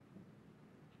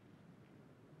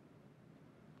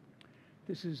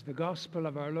This is the gospel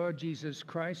of our Lord Jesus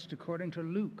Christ according to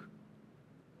Luke.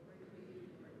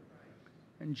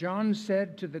 And John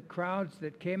said to the crowds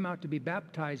that came out to be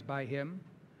baptized by him,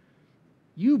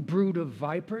 "You brood of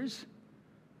vipers,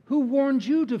 who warned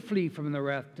you to flee from the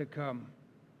wrath to come?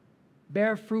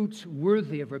 Bear fruits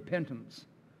worthy of repentance.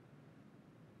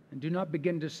 And do not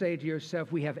begin to say to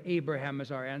yourself, 'We have Abraham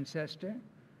as our ancestor.'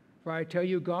 For I tell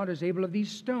you, God is able of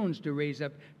these stones to raise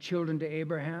up children to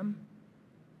Abraham.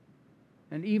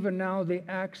 And even now the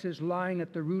axe is lying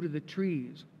at the root of the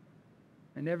trees.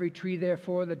 And every tree,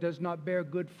 therefore, that does not bear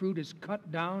good fruit is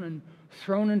cut down and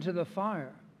thrown into the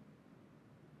fire."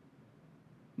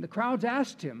 And the crowds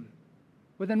asked him,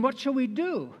 "Well, then what shall we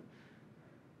do?"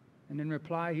 And in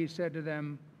reply he said to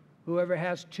them, "Whoever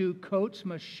has 2 coats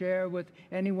must share with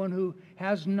anyone who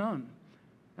has none,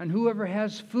 and whoever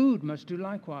has food must do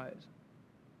likewise."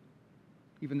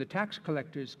 Even the tax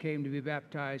collectors came to be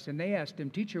baptized, and they asked him,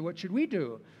 "Teacher, what should we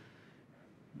do?"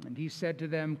 And he said to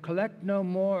them, "Collect no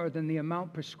more than the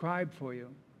amount prescribed for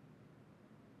you."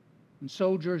 And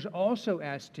soldiers also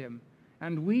asked him,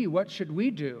 "And we, what should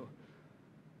we do?"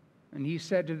 And he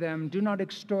said to them, "Do not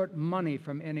extort money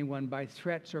from anyone by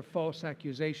threats or false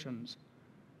accusations,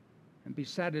 and be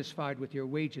satisfied with your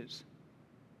wages."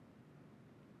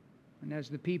 And as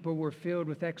the people were filled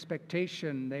with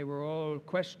expectation, they were all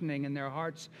questioning in their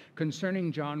hearts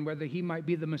concerning John whether he might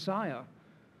be the Messiah.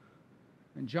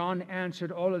 And John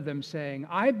answered all of them, saying,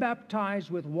 "I baptize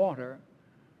with water,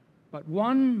 but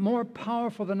one more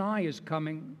powerful than I is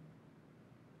coming.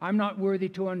 I'm not worthy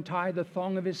to untie the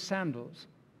thong of his sandals.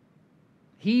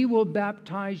 He will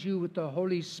baptize you with the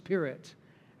Holy Spirit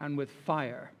and with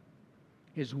fire.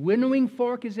 His winnowing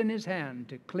fork is in his hand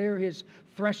to clear his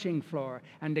threshing floor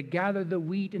and to gather the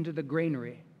wheat into the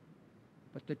granary.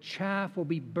 But the chaff will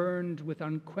be burned with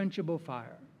unquenchable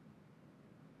fire."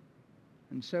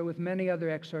 And so with many other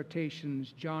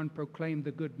exhortations, John proclaimed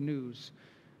the good news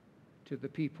to the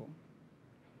people.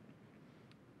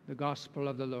 The gospel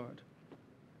of the Lord.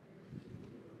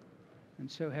 And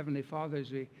so, Heavenly Father,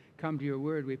 as we come to your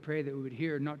word, we pray that we would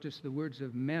hear not just the words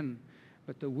of men,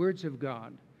 but the words of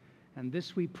God. And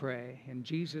this we pray in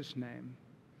Jesus' name.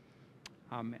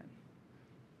 Amen.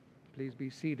 Please be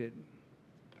seated.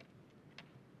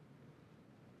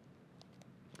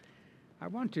 I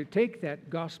want to take that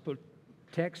gospel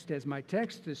text as my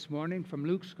text this morning from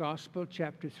Luke's Gospel,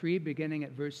 chapter 3, beginning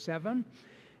at verse 7.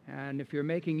 And if you're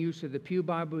making use of the Pew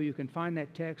Bible, you can find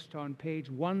that text on page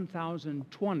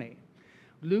 1020.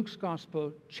 Luke's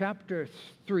Gospel, chapter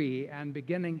 3, and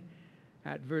beginning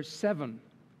at verse 7.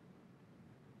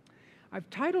 I've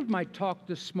titled my talk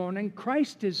this morning,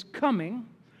 "Christ is Coming,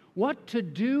 What to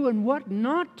Do and What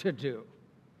Not to Do."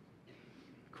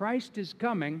 Christ is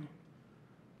coming,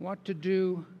 what to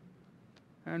do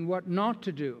and what not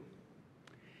to do.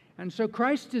 And so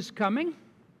Christ is coming.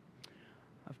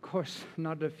 Of course,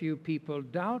 not a few people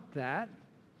doubt that.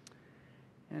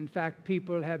 In fact,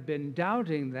 people have been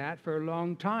doubting that for a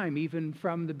long time, even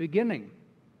from the beginning.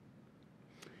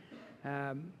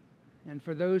 And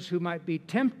for those who might be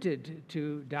tempted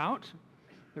to doubt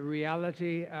the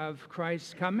reality of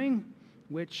Christ's coming,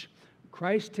 which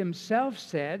Christ himself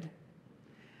said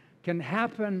can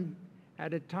happen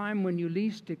at a time when you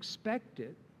least expect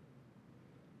it,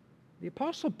 the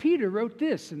Apostle Peter wrote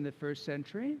this in the first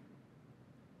century.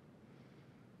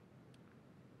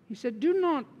 He said, "Do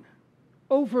not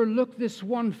overlook this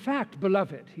one fact,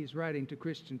 beloved," he's writing to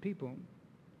Christian people,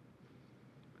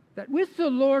 "that with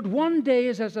the Lord 1 day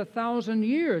is as 1,000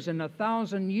 years, and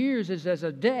 1,000 years is as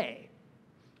a day."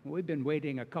 Well, we've been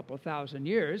waiting a couple thousand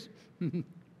years.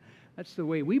 That's the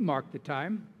way we mark the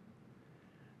time.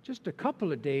 Just a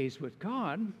couple of days with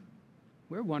God.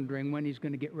 We're wondering when he's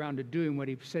going to get around to doing what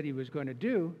he said he was going to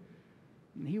do.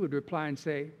 And he would reply and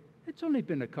say, "It's only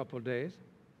been a couple days."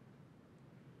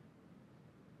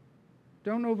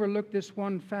 Don't overlook this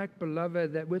one fact,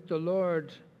 beloved, that with the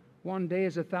Lord 1 day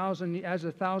is as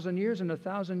 1,000 years, and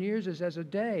 1,000 years is as a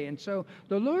day. And so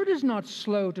the Lord is not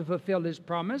slow to fulfill his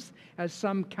promise, as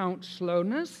some count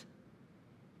slowness,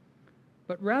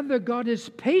 but rather God is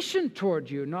patient toward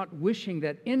you, not wishing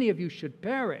that any of you should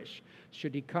perish,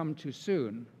 should he come too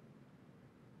soon,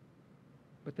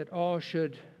 but that all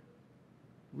should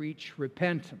reach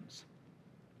repentance.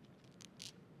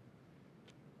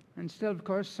 And still, of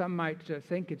course, some might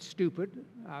think it's stupid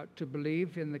to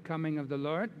believe in the coming of the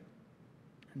Lord.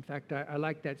 In fact, I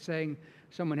like that saying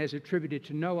someone has attributed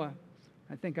to Noah.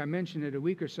 I think I mentioned it a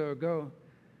week or so ago.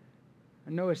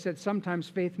 And Noah said, "Sometimes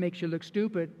faith makes you look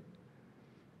stupid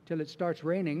till it starts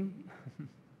raining."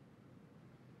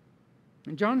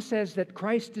 And John says that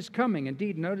Christ is coming.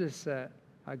 Indeed, notice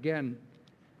again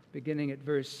beginning at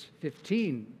verse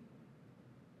 15.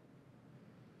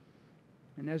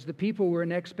 And as the people were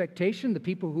in expectation, the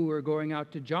people who were going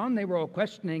out to John, they were all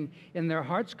questioning in their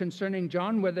hearts concerning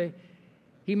John whether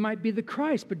he might be the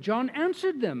Christ. But John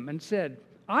answered them and said,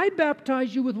 I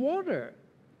baptize you with water,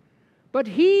 but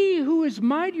he who is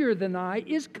mightier than I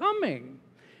is coming,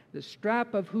 the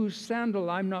strap of whose sandal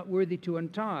I'm not worthy to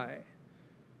untie.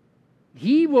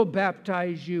 He will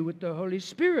baptize you with the Holy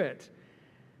Spirit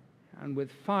and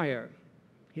with fire.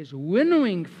 His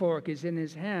winnowing fork is in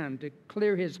his hand to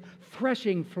clear his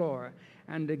threshing floor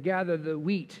and to gather the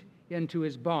wheat into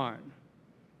his barn.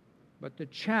 But the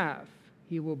chaff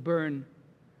he will burn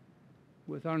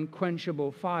with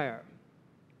unquenchable fire.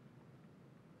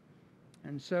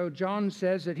 And so John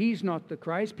says that he's not the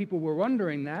Christ. People were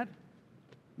wondering that.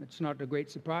 It's not a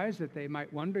great surprise that they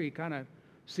might wonder. He kind of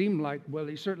seemed like, well,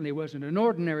 he certainly wasn't an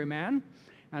ordinary man,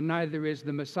 and neither is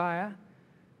the Messiah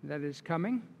that is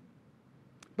coming.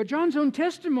 But John's own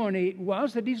testimony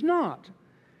was that he's not.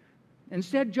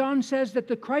 Instead, John says that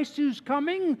the Christ who's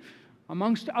coming,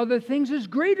 amongst other things, is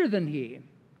greater than he.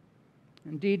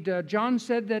 Indeed, John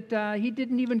said that he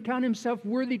didn't even count himself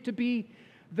worthy to be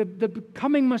the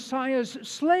coming Messiah's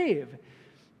slave.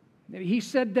 He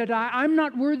said that I'm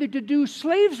not worthy to do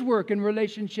slave's work in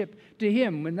relationship to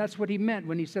him, and that's what he meant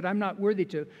when he said I'm not worthy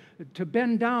to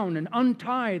bend down and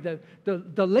untie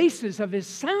the laces of his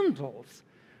sandals,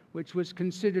 which was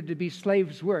considered to be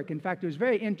slave's work. In fact, it was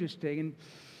very interesting.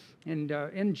 And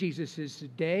in Jesus'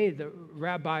 day, the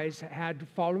rabbis had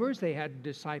followers, they had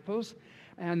disciples,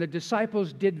 and the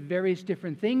disciples did various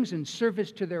different things in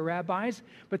service to their rabbis,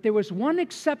 but there was one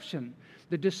exception.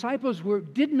 The disciples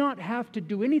did not have to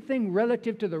do anything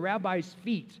relative to the rabbi's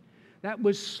feet. That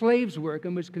was slave's work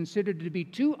and was considered to be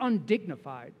too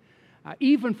undignified,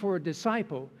 even for a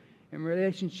disciple in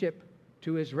relationship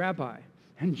to his rabbi.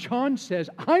 And John says,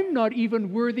 I'm not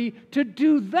even worthy to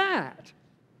do that.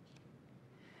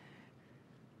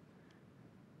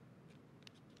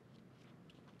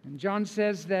 And John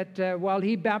says that while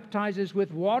he baptizes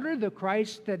with water, the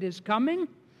Christ that is coming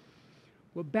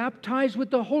will baptize with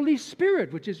the Holy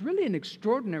Spirit, which is really an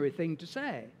extraordinary thing to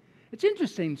say. It's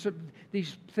interesting,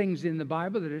 these things in the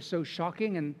Bible that are so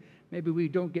shocking, and maybe we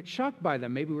don't get shocked by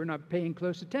them. Maybe we're not paying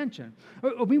close attention.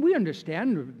 I mean, we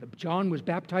understand John was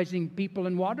baptizing people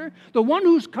in water. The one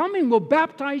who's coming will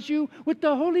baptize you with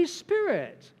the Holy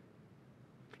Spirit.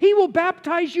 He will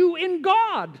baptize you in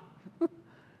God,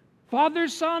 Father,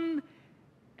 Son,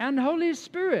 and Holy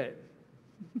Spirit.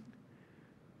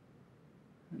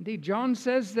 Indeed, John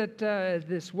says that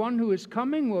this one who is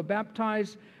coming will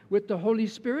baptize with the Holy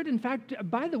Spirit. In fact,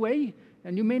 by the way,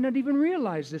 and you may not even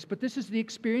realize this, but this is the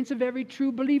experience of every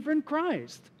true believer in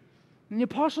Christ. And the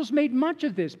apostles made much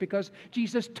of this because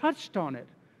Jesus touched on it,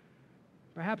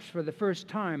 perhaps for the first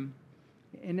time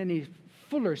in any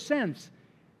fuller sense,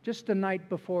 just the night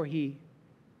before he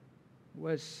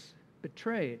was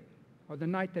betrayed, or the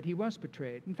night that he was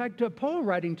betrayed. In fact, Paul,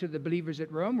 writing to the believers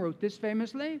at Rome, wrote this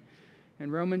famously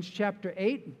in Romans chapter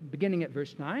 8, beginning at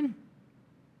verse 9.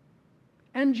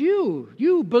 And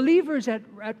you believers at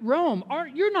Rome,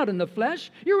 you're not in the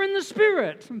flesh, you're in the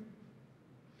Spirit.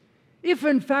 If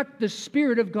in fact the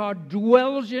Spirit of God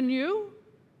dwells in you,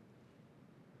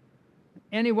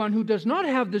 anyone who does not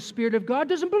have the Spirit of God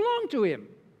doesn't belong to him.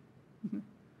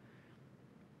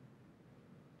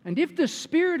 And if the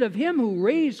Spirit of him who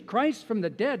raised Christ from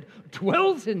the dead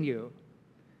dwells in you,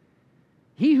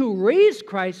 he who raised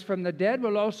Christ from the dead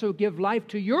will also give life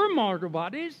to your mortal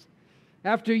bodies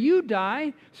after you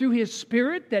die through his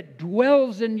Spirit that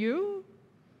dwells in you.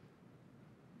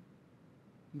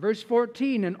 Verse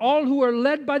 14, and all who are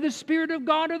led by the Spirit of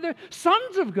God are the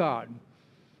sons of God.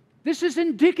 This is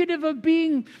indicative of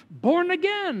being born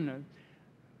again,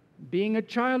 being a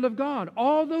child of God.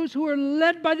 All those who are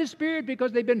led by the Spirit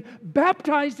because they've been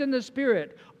baptized in the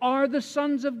Spirit are the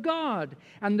sons of God.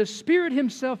 And the Spirit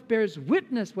himself bears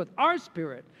witness with our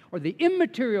spirit, or the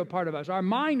immaterial part of us, our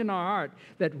mind and our heart,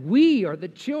 that we are the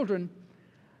children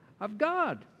of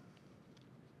God.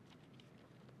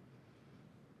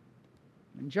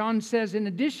 And John says in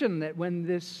addition that when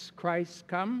this Christ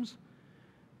comes,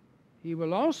 he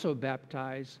will also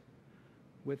baptize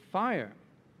with fire.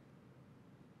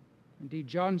 Indeed,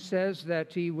 John says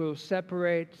that he will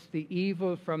separate the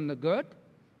evil from the good.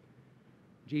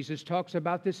 Jesus talks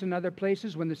about this in other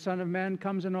places when the Son of Man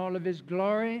comes in all of his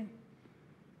glory.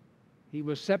 He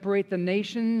will separate the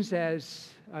nations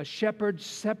as a shepherd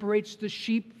separates the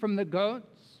sheep from the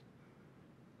goats.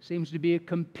 Seems to be a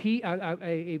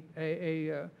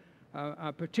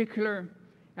particular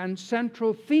and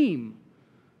central theme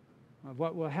of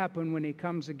what will happen when he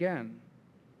comes again.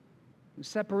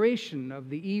 separation of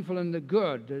the evil and the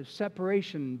good, the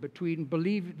separation between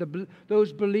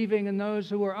those believing and those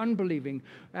who are unbelieving,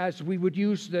 as we would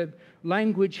use the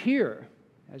language here,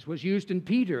 as was used in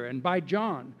Peter and by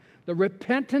John, the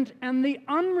repentant and the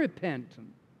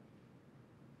unrepentant.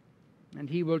 And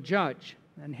he will judge.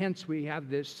 And hence we have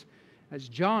this, as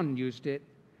John used it,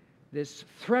 this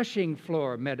threshing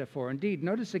floor metaphor. Indeed,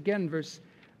 notice again verse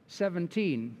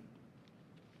 17.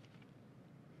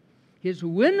 His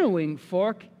winnowing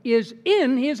fork is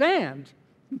in his hand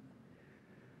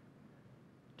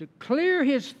to clear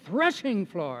his threshing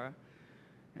floor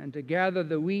and to gather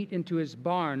the wheat into his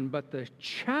barn, but the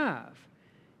chaff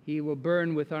he will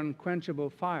burn with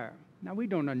unquenchable fire. Now, we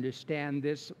don't understand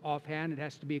this offhand. It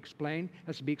has to be explained. It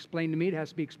has to be explained to me. It has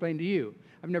to be explained to you.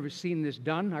 I've never seen this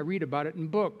done. I read about it in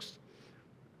books.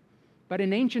 But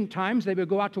in ancient times, they would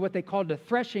go out to what they called the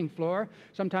threshing floor.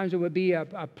 Sometimes it would be a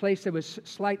place that was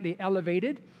slightly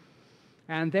elevated.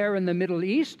 And there in the Middle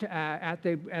East, as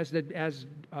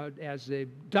the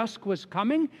dusk was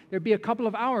coming, there'd be a couple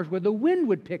of hours where the wind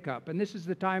would pick up. And this is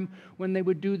the time when they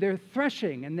would do their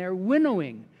threshing and their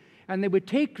winnowing. And they would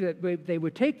take the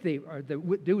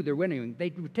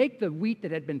wheat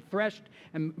that had been threshed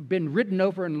and been ridden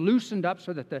over and loosened up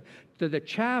so that the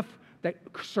chaff that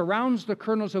surrounds the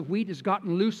kernels of wheat has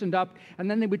gotten loosened up, and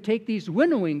then they would take these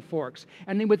winnowing forks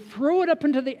and they would throw it up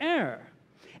into the air.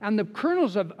 And the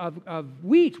kernels of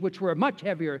wheat, which were much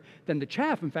heavier than the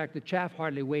chaff, in fact, the chaff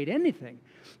hardly weighed anything,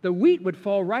 the wheat would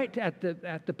fall right at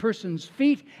the person's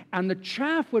feet, and the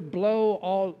chaff would blow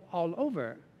all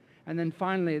over. And then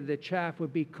finally the chaff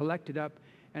would be collected up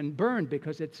and burned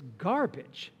because it's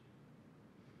garbage.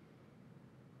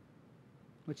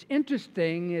 What's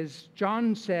interesting is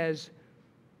John says,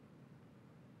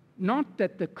 not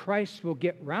that the Christ will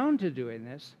get round to doing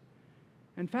this.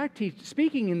 In fact, he's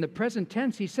speaking in the present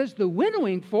tense. He says the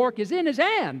winnowing fork is in his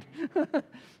hand.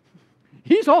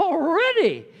 He's all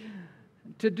ready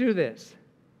to do this.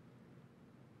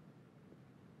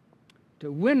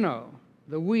 To winnow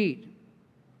the wheat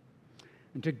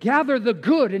and to gather the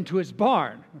good into his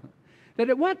barn.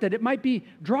 That it might be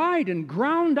dried and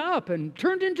ground up and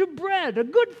turned into bread, a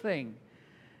good thing.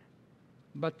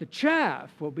 But the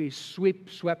chaff will be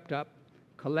swept up,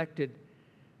 collected,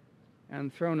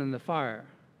 and thrown in the fire,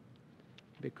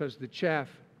 because the chaff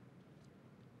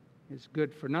is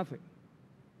good for nothing.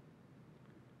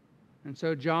 And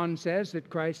so John says that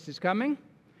Christ is coming,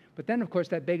 but then, of course,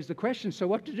 that begs the question, so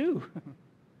what to do?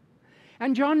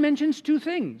 And John mentions two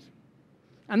things.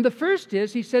 And the first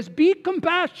is, he says, be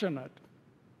compassionate.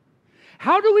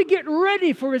 How do we get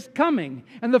ready for his coming?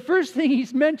 And the first thing he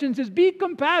mentions is be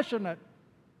compassionate.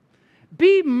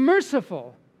 Be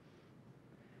merciful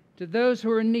to those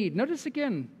who are in need. Notice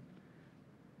again,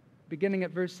 beginning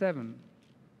at verse 7.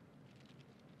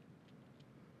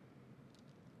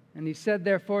 And he said,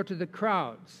 therefore, to the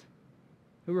crowds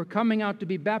who were coming out to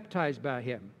be baptized by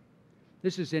him.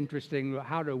 This is interesting,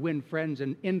 how to win friends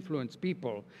and influence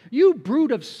people. You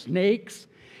brood of snakes.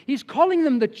 He's calling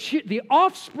them the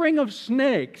offspring of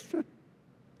snakes.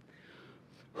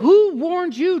 Who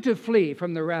warned you to flee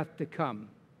from the wrath to come?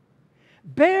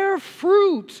 Bear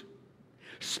fruit,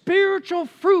 spiritual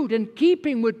fruit in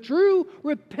keeping with true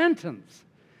repentance.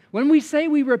 When we say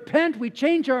we repent, we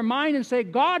change our mind and say,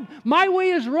 God, my way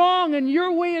is wrong and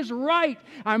your way is right.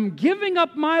 I'm giving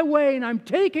up my way and I'm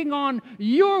taking on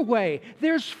your way.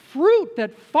 There's fruit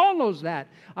that follows that,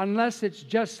 unless it's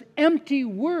just empty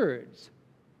words.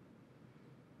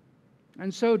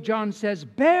 And so John says,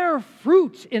 bear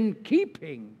fruits in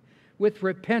keeping with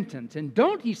repentance. And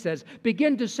don't, he says,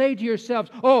 begin to say to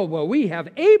yourselves, oh, well, we have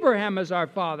Abraham as our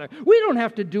father. We don't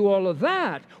have to do all of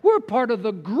that. We're part of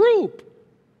the group.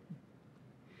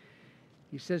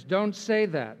 He says, don't say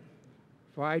that.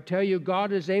 For I tell you,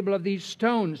 God is able of these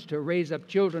stones to raise up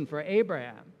children for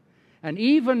Abraham. And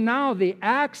even now the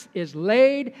axe is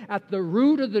laid at the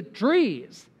root of the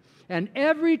trees. And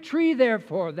every tree,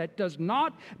 therefore, that does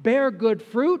not bear good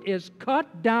fruit is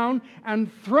cut down and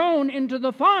thrown into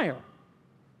the fire.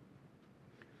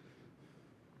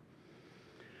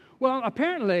 Well,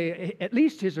 apparently, at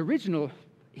least his original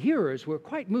hearers were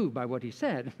quite moved by what he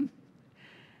said.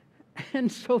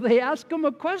 And so they asked him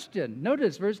a question.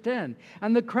 Notice verse 10.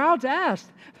 And the crowds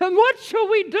asked, then what shall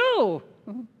we do?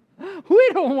 We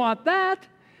don't want that.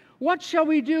 What shall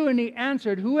we do? And he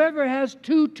answered, whoever has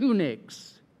 2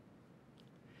 tunics,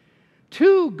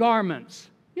 2 garments,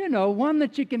 one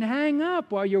that you can hang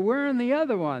up while you're wearing the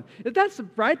other one. That's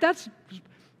right.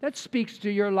 That speaks to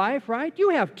your life, right? You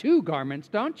have 2 garments,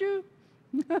 don't you?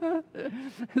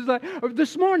 It's like,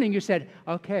 this morning you said,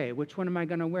 okay, which one am I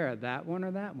going to wear? That one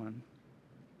or that one?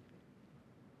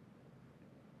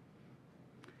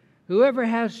 Whoever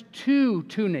has 2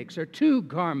 tunics or 2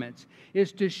 garments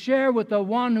is to share with the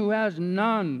one who has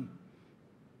none.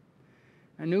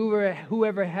 And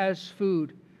whoever has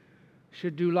food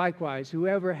should do likewise.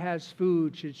 Whoever has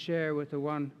food should share with the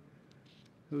one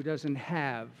who doesn't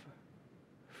have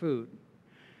food.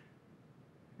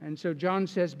 And so John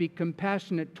says, be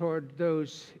compassionate toward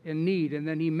those in need. And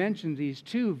then he mentions these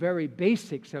 2 very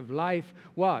basics of life.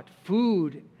 What?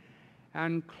 Food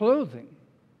and clothing.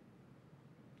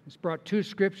 It's brought 2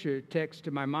 scripture texts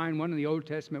to my mind, one in the Old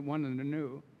Testament, one in the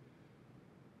New.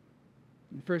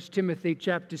 In 1 Timothy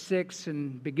chapter 6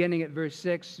 and beginning at verse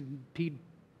 6,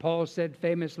 Paul said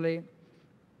famously,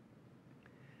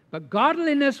 but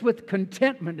godliness with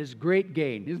contentment is great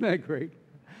gain. Isn't that great?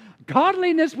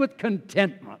 Godliness with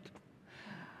contentment.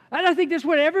 And I think that's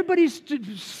what everybody's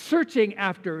searching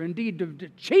after,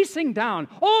 indeed, chasing down.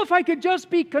 Oh, if I could just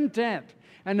be content.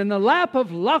 And in the lap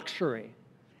of luxury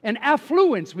and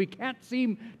affluence, we can't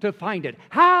seem to find it.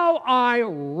 How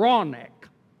ironic.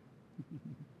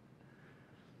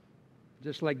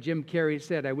 Just like Jim Carrey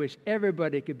said, I wish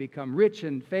everybody could become rich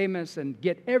and famous and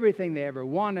get everything they ever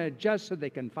wanted just so they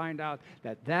can find out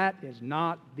that that is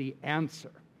not the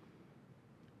answer.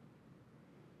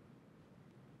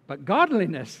 But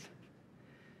godliness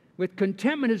with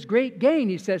contentment is great gain,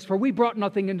 he says, for we brought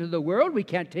nothing into the world. We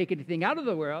can't take anything out of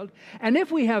the world. And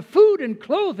if we have food and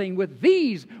clothing, with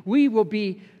these we will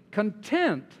be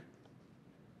content,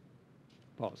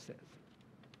 Paul says.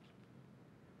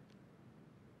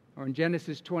 Or in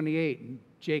Genesis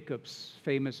 28, Jacob's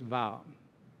famous vow.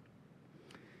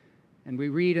 And we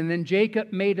read, and then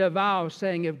Jacob made a vow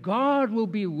saying, if God will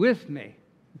be with me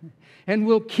and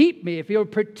will keep me, if he'll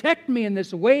protect me in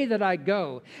this way that I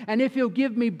go, and if he'll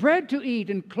give me bread to eat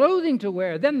and clothing to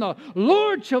wear, then the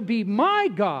Lord shall be my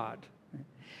God.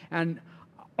 And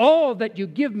all that you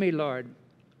give me, Lord,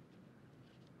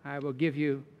 I will give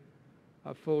you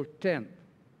a full tenth.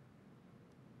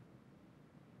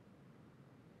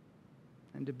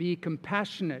 And to be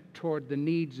compassionate toward the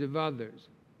needs of others,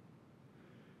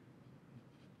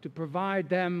 to provide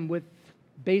them with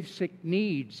basic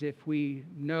needs if we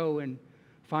know and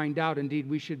find out. Indeed,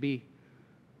 we should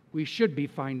be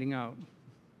finding out.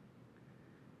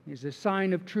 It's a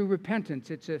sign of true repentance.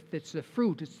 It's the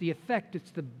fruit, it's the effect,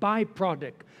 it's the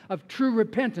byproduct of true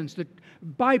repentance, the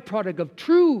byproduct of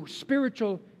true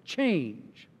spiritual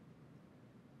change.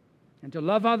 And to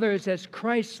love others as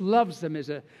Christ loves them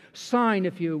is a sign,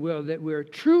 if you will, that we're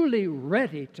truly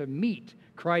ready to meet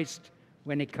Christ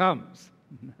when he comes.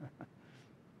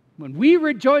 When we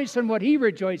rejoice in what he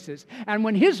rejoices, and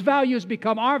when his values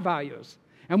become our values,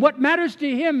 and what matters to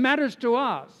him matters to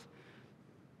us,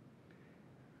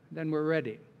 then we're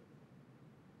ready.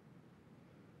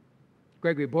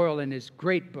 Gregory Boyle, in his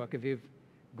great book,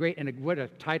 what a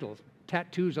title,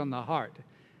 Tattoos on the Heart.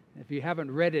 If you haven't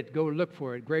read it, go look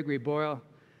for it. Gregory Boyle,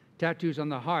 Tattoos on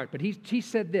the Heart. But he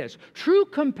said this, true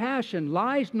compassion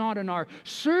lies not in our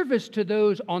service to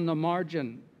those on the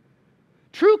margin.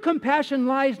 True compassion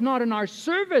lies not in our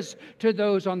service to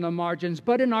those on the margins,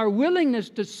 but in our willingness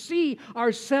to see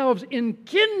ourselves in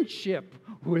kinship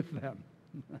with them.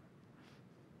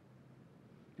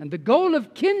 And the goal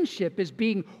of kinship is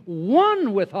being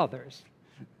one with others.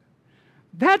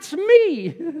 That's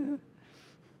me.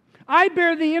 I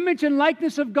bear the image and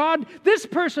likeness of God. This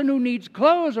person who needs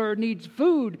clothes or needs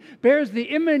food bears the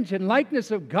image and likeness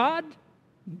of God.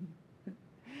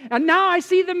 And now I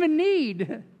see them in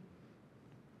need.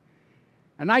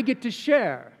 And I get to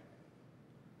share.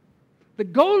 The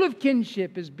goal of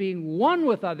kinship is being one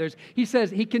with others.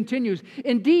 He continues,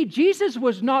 indeed, Jesus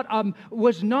was not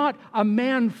a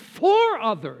man for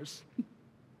others.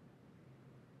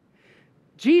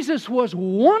 Jesus was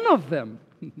one of them.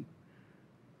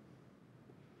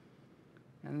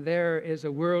 And there is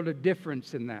a world of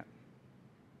difference in that.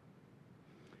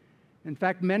 In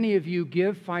fact, many of you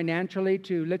give financially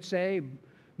to, let's say,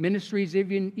 ministries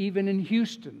even in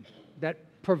Houston that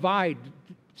provide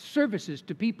services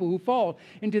to people who fall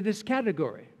into this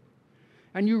category.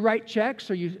 And you write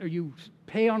checks or you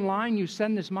pay online, you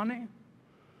send this money.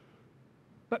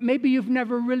 But maybe you've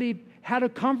never really had a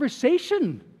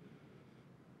conversation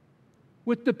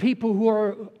with the people who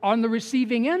are on the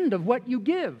receiving end of what you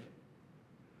give.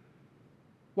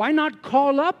 Why not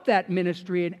call up that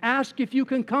ministry and ask if you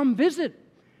can come visit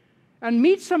and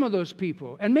meet some of those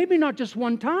people? And maybe not just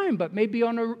one time, but maybe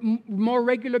on a more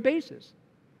regular basis.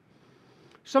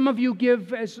 Some of you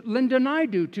give, as Linda and I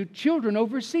do, to children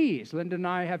overseas. Linda and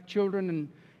I have children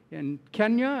in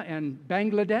Kenya and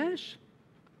Bangladesh.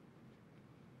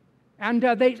 And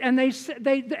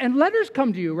letters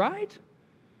come to you, right?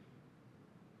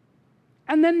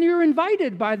 And then you're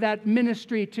invited by that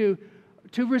ministry to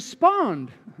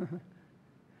respond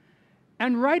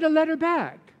and write a letter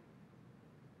back.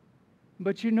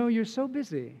 But you're so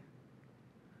busy.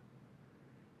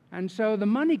 And so the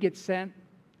money gets sent,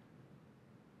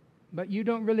 but you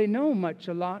don't really know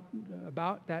a lot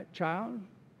about that child.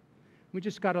 We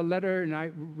just got a letter, and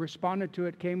I responded to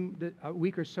it, came a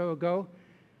week or so ago.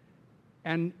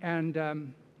 And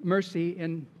Mercy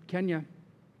in Kenya,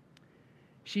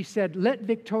 she said, "Let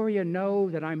Victoria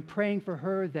know that I'm praying for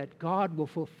her, that God will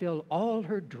fulfill all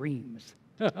her dreams."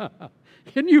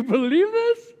 Can you believe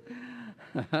this?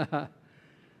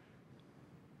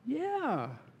 Yeah.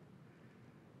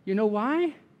 You know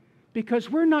why? Because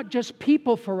we're not just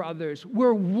people for others.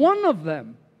 We're one of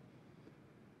them.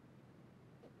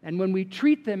 And when we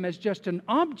treat them as just an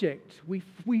object,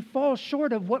 we fall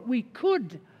short of what we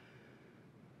could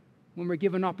when we're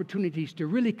given opportunities to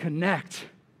really connect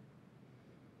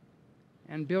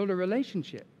and build a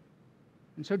relationship.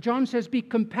 And so John says, be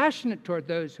compassionate toward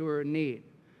those who are in need.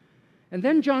 And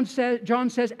then John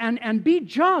says, and be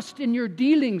just in your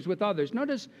dealings with others.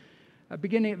 Notice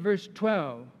beginning at verse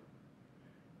 12.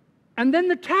 And then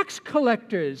the tax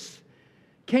collectors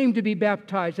came to be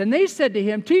baptized, and they said to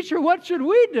him, "Teacher, what should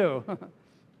we do?"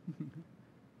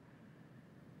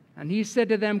 And he said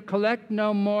to them, "Collect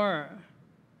no more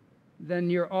than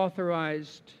you're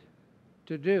authorized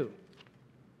to do."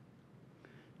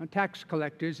 Now, tax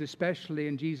collectors, especially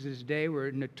in Jesus' day,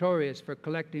 were notorious for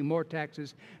collecting more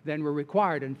taxes than were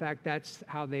required. In fact, that's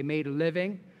how they made a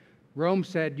living. Rome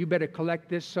said, "You better collect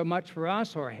this so much for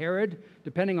us," or Herod,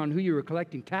 depending on who you were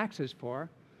collecting taxes for.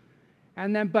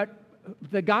 And then, but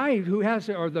the guy who has,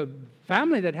 or the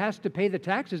family that has to pay the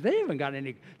taxes, they haven't got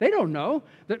any, they don't know.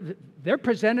 They're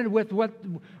presented with what,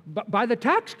 by the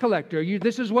tax collector,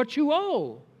 this is what you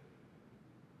owe.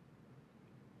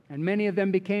 And many of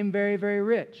them became very, very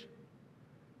rich.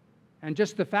 And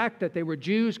just the fact that they were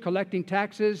Jews collecting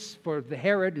taxes for the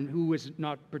Herod, and who was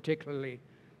not particularly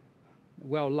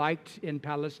well liked in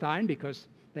Palestine because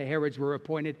the Herods were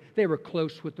appointed, they were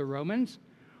close with the Romans,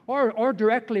 or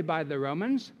directly by the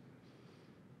Romans.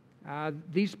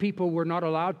 These people were not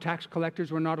allowed, tax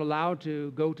collectors were not allowed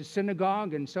to go to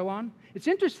synagogue and so on. It's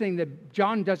interesting that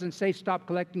John doesn't say stop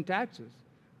collecting taxes.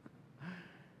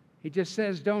 He just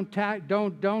says don't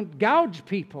gouge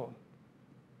people.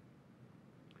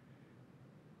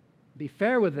 Be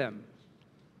fair with them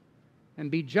and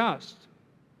be just.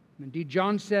 Indeed,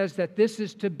 John says that this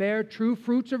is to bear true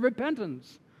fruits of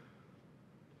repentance,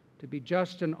 to be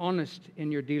just and honest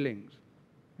in your dealings.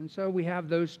 And so we have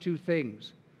those two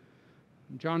things.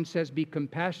 John says, be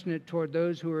compassionate toward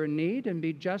those who are in need and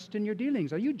be just in your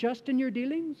dealings. Are you just in your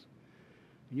dealings?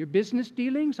 In your business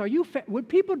dealings? Would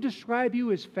people describe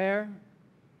you as fair?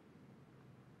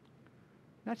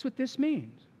 That's what this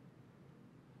means.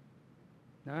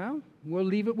 Now, we'll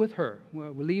leave it with her.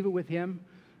 We'll leave it with him.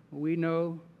 We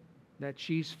know that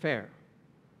she's fair.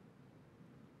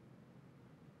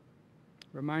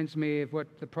 Reminds me of what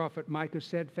the prophet Micah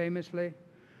said famously.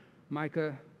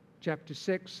 Micah chapter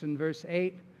 6 and verse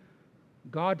 8.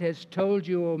 God has told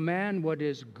you, O man, what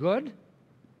is good.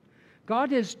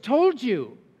 God has told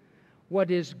you what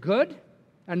is good.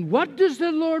 And what does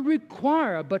the Lord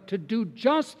require but to do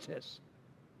justice?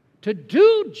 To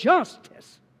do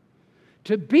justice.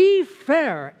 To be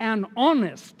fair and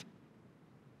honest.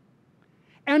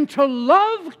 And to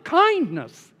love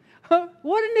kindness.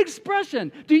 What an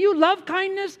expression. Do you love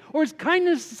kindness? Or is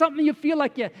kindness something you feel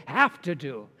like you have to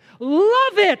do?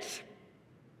 Love it,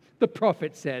 the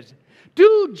prophet says.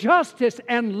 Do justice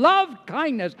and love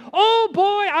kindness. Oh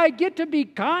boy, I get to be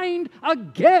kind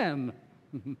again.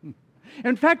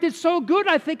 In fact, it's so good,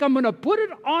 I think I'm going to put it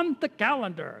on the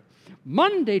calendar.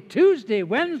 Monday, Tuesday,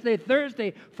 Wednesday,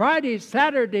 Thursday, Friday,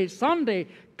 Saturday, Sunday,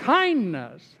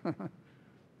 kindness.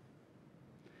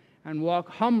 And walk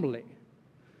humbly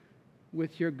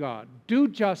with your God. Do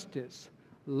justice,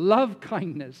 love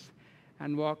kindness,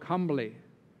 and walk humbly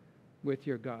with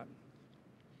your God.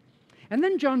 And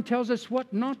then John tells us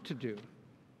what not to do.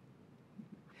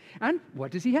 And what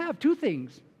does he have? Two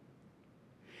things.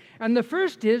 And the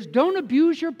first is, don't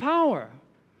abuse your power.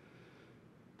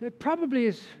 There probably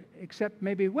is, except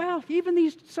maybe, well,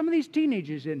 even some of these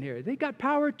teenagers in here, they got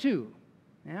power too.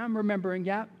 Yeah, I'm remembering,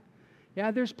 yeah,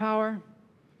 there's power,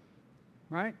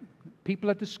 right? People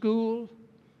at the school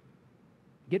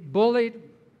get bullied,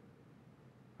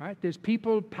 right? There's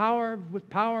people with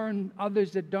power and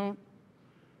others that don't.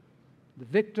 The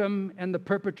victim and the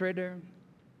perpetrator.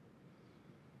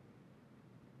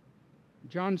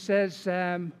 John says,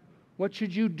 what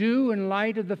should you do in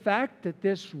light of the fact that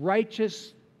this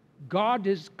righteous God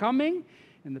is coming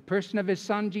in the person of His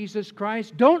Son, Jesus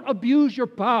Christ. Don't abuse your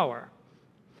power.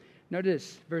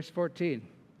 Notice verse 14.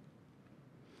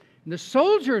 And the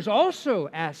soldiers also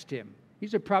asked him.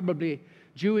 These are probably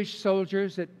Jewish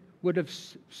soldiers that would have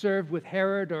served with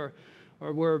Herod or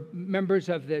were members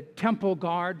of the temple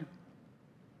guard.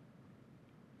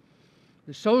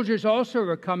 The soldiers also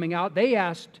were coming out. They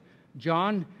asked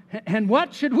John, and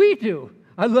what should we do?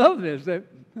 I love this.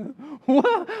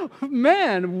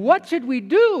 Man, what should we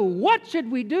do? What should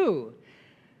we do?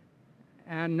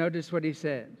 And notice what he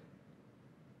said.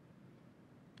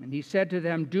 And he said to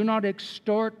them, do not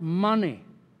extort money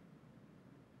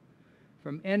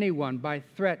from anyone by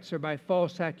threats or by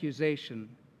false accusation,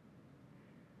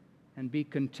 and be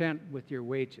content with your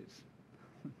wages.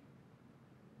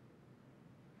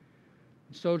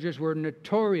 Soldiers were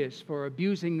notorious for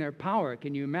abusing their power.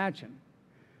 Can you imagine?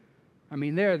 I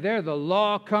mean, they're the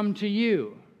law come to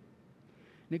you.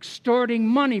 And extorting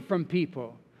money from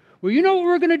people. Well, you know what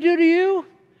we're going to do to you?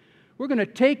 We're going to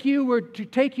take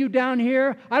you down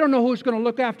here. I don't know who's going to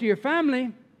look after your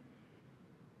family.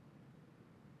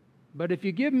 But if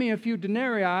you give me a few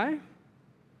denarii,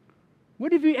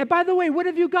 by the way, what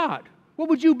have you got? What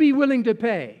would you be willing to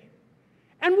pay?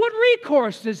 And what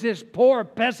recourse does this poor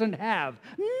peasant have?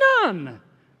 None.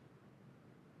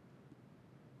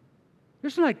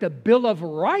 There's like the Bill of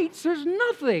Rights. There's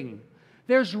nothing.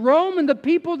 There's Rome and the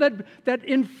people that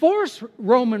enforce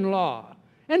Roman law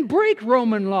and break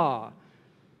Roman law.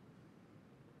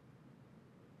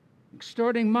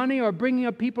 Extorting money or bringing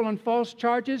up people on false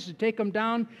charges to take them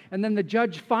down, and then the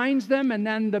judge fines them, and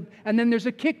then there's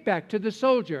a kickback to the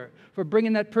soldier for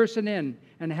bringing that person in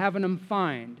and having them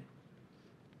fined.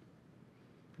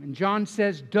 And John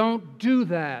says, don't do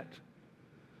that.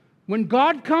 When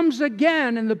God comes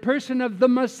again in the person of the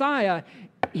Messiah,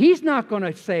 He's not going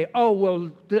to say, oh,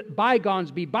 well,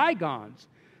 bygones be bygones.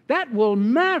 That will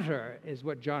matter, is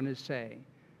what John is saying.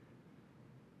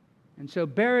 And so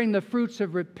bearing the fruits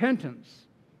of repentance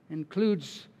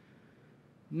includes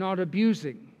not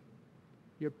abusing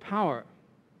your power.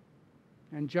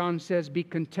 And John says, be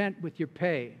content with your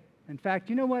pay. In fact,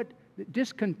 you know what?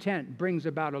 Discontent brings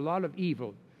about a lot of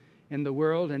evil in the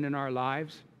world and in our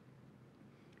lives.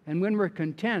 And when we're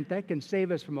content, that can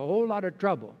save us from a whole lot of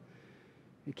trouble.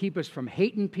 It keep us from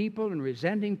hating people and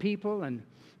resenting people and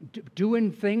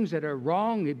doing things that are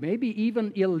wrong, maybe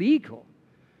even illegal.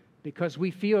 Because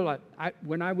we feel,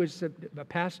 when I was a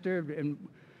pastor and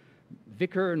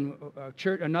vicar in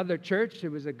another church,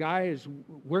 there was a guy who's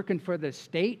working for the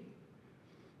state,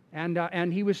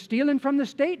 and he was stealing from the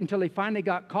state until he finally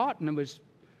got caught, and it was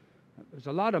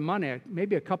a lot of money,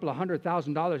 maybe a couple of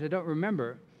 $100,000, I don't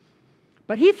remember.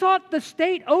 But he thought the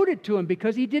state owed it to him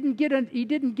because he didn't get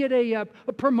a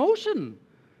promotion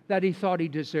that he thought he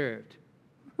deserved.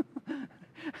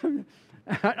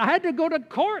 I had to go to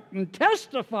court and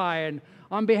testify and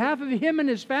on behalf of him and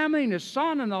his family and his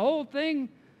son and the whole thing,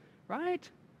 right?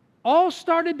 All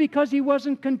started because he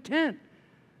wasn't content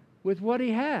with what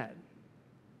he had.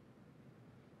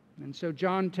 And so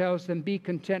John tells them, be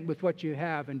content with what you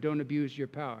have and don't abuse your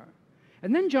power.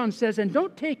 And then John says, and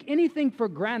don't take anything for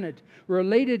granted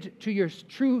related to your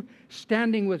true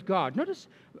standing with God. Notice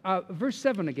verse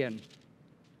 7 again.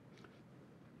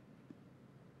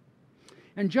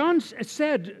 And John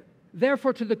said,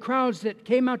 therefore, to the crowds that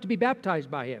came out to be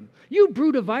baptized by him, you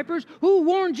brood of vipers, who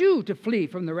warned you to flee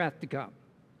from the wrath to come?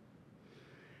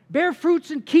 Bear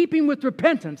fruits in keeping with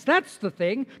repentance. That's the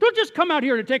thing. Don't just come out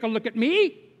here to take a look at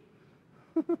me.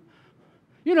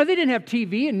 You know, they didn't have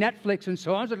TV and Netflix and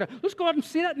so on. So let's go out and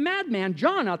see that madman,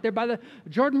 John, out there by the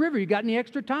Jordan River. You got any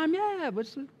extra time? Yeah,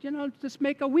 let's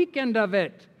make a weekend of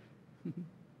it.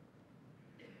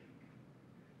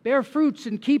 Bear fruits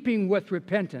in keeping with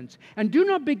repentance. And do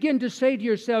not begin to say to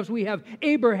yourselves, we have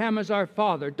Abraham as our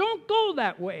father. Don't go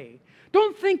that way.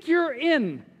 Don't think you're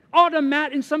in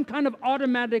some kind of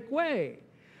automatic way.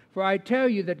 For I tell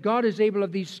you that God is able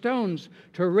of these stones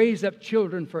to raise up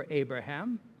children for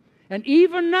Abraham. And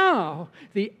even now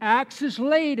the axe is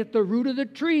laid at the root of the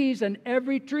trees, and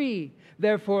every tree,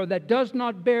 therefore, that does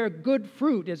not bear good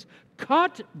fruit is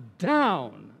cut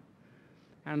down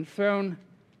and thrown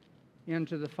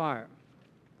into the fire.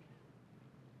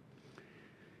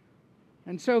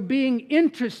 And so being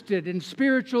interested in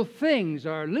spiritual things,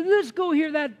 or let's go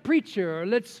hear that preacher, or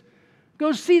let's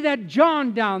go see that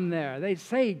John down there. They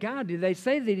say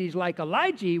that he's like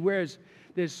Elijah. He wears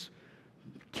this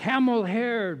camel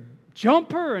hair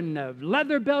jumper and a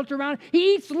leather belt around.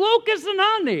 He eats locusts and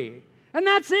honey, and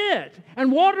that's it.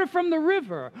 And water from the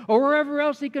river, or wherever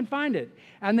else he can find it.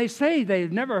 And they say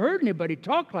they've never heard anybody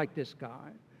talk like this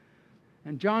guy.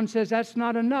 And John says, that's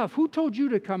not enough. Who told you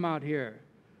to come out here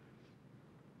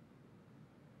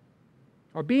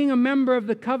or being a member of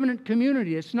the covenant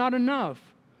community. It's not enough.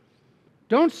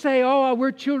 Don't say, oh,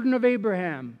 we're children of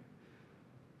Abraham.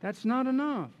 That's not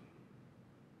enough.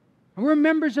 We're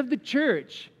members of the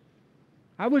church.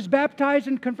 I was baptized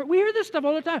and confirmed. We hear this stuff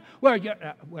all the time.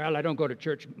 Well, I don't go to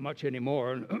church much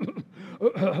anymore,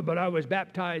 but I was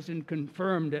baptized and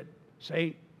confirmed at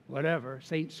St.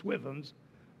 Swithin's.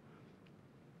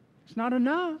 It's not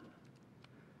enough.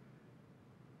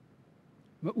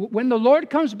 When the Lord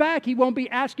comes back, He won't be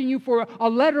asking you for a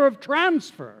letter of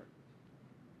transfer.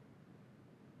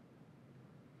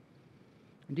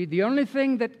 Indeed, the only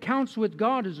thing that counts with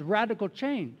God is radical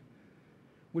change,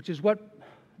 which is what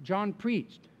John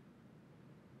preached.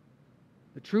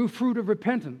 The true fruit of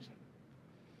repentance.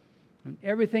 And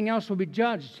everything else will be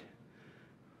judged,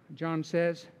 John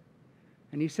says.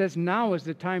 And he says now is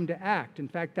the time to act. In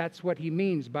fact, that's what he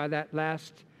means by that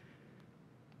last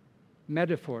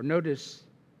metaphor. Notice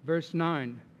verse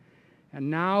 9. And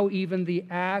now even the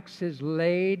axe is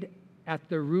laid at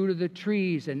the root of the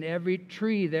trees, and every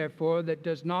tree, therefore, that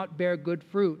does not bear good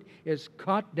fruit is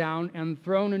cut down and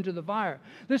thrown into the fire.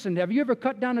 Listen, have you ever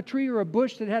cut down a tree or a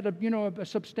bush that had a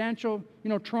substantial,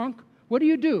 trunk? What do?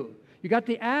 You got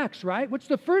the axe, right? What's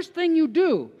the first thing you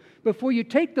do before you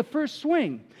take the first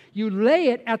swing? You lay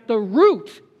it at the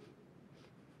root,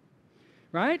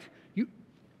 right?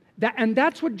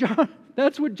 That's what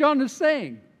John is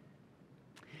saying.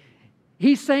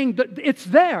 He's saying that it's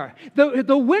there.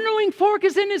 The winnowing fork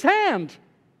is in his hand.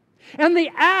 And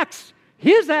the axe,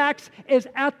 his axe, is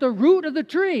at the root of the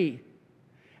tree.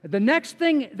 The next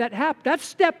thing that happens, that's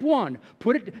step one.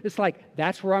 It's like,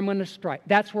 that's where I'm going to strike.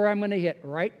 That's where I'm going to hit,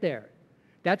 right there.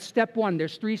 That's step one.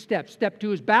 There's 3 steps. Step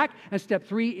 2 is back, and step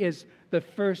 3 is the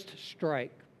first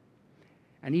strike.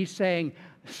 And he's saying,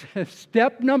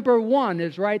 step number 1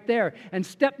 is right there. And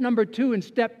step number 2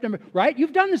 and right?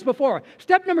 You've done this before.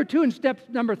 Step number 2 and step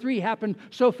number 3 happen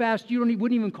so fast you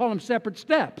wouldn't even call them separate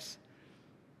steps.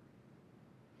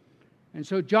 And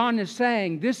so John is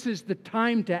saying this is the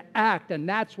time to act, and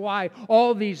that's why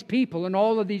all these people in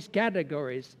all of these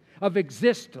categories of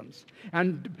existence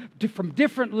and from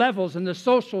different levels in the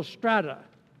social strata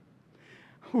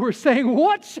were saying,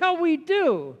 what shall we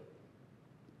do?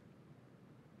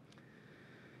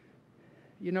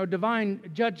 Divine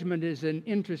judgment is an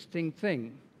interesting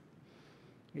thing.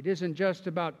 It isn't just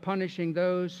about punishing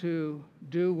those who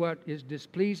do what is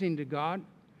displeasing to God.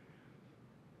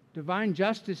 Divine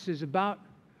judgment is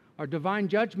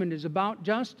about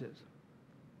justice.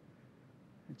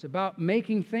 It's about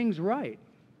making things right.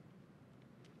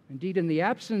 Indeed, in the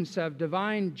absence of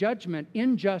divine judgment,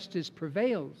 injustice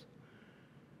prevails,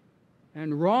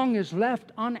 and wrong is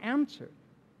left unanswered.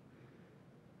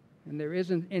 And there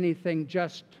isn't anything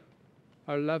just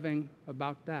or loving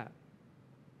about that.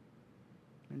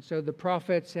 And so the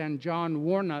prophets and John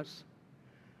warn us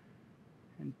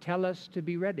and tell us to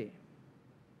be ready.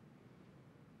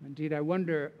 Indeed, I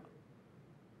wonder,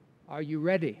 are you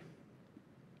ready?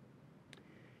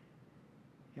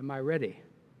 Am I ready?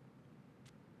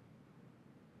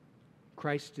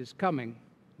 Christ is coming.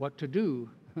 What to do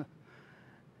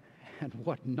and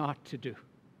what not to do.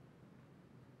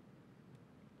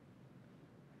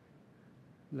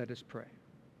 Let us pray.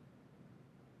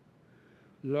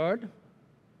 Lord,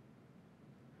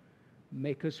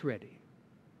 make us ready.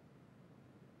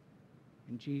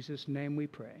 In Jesus' name we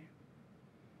pray.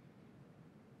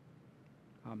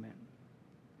 Amen.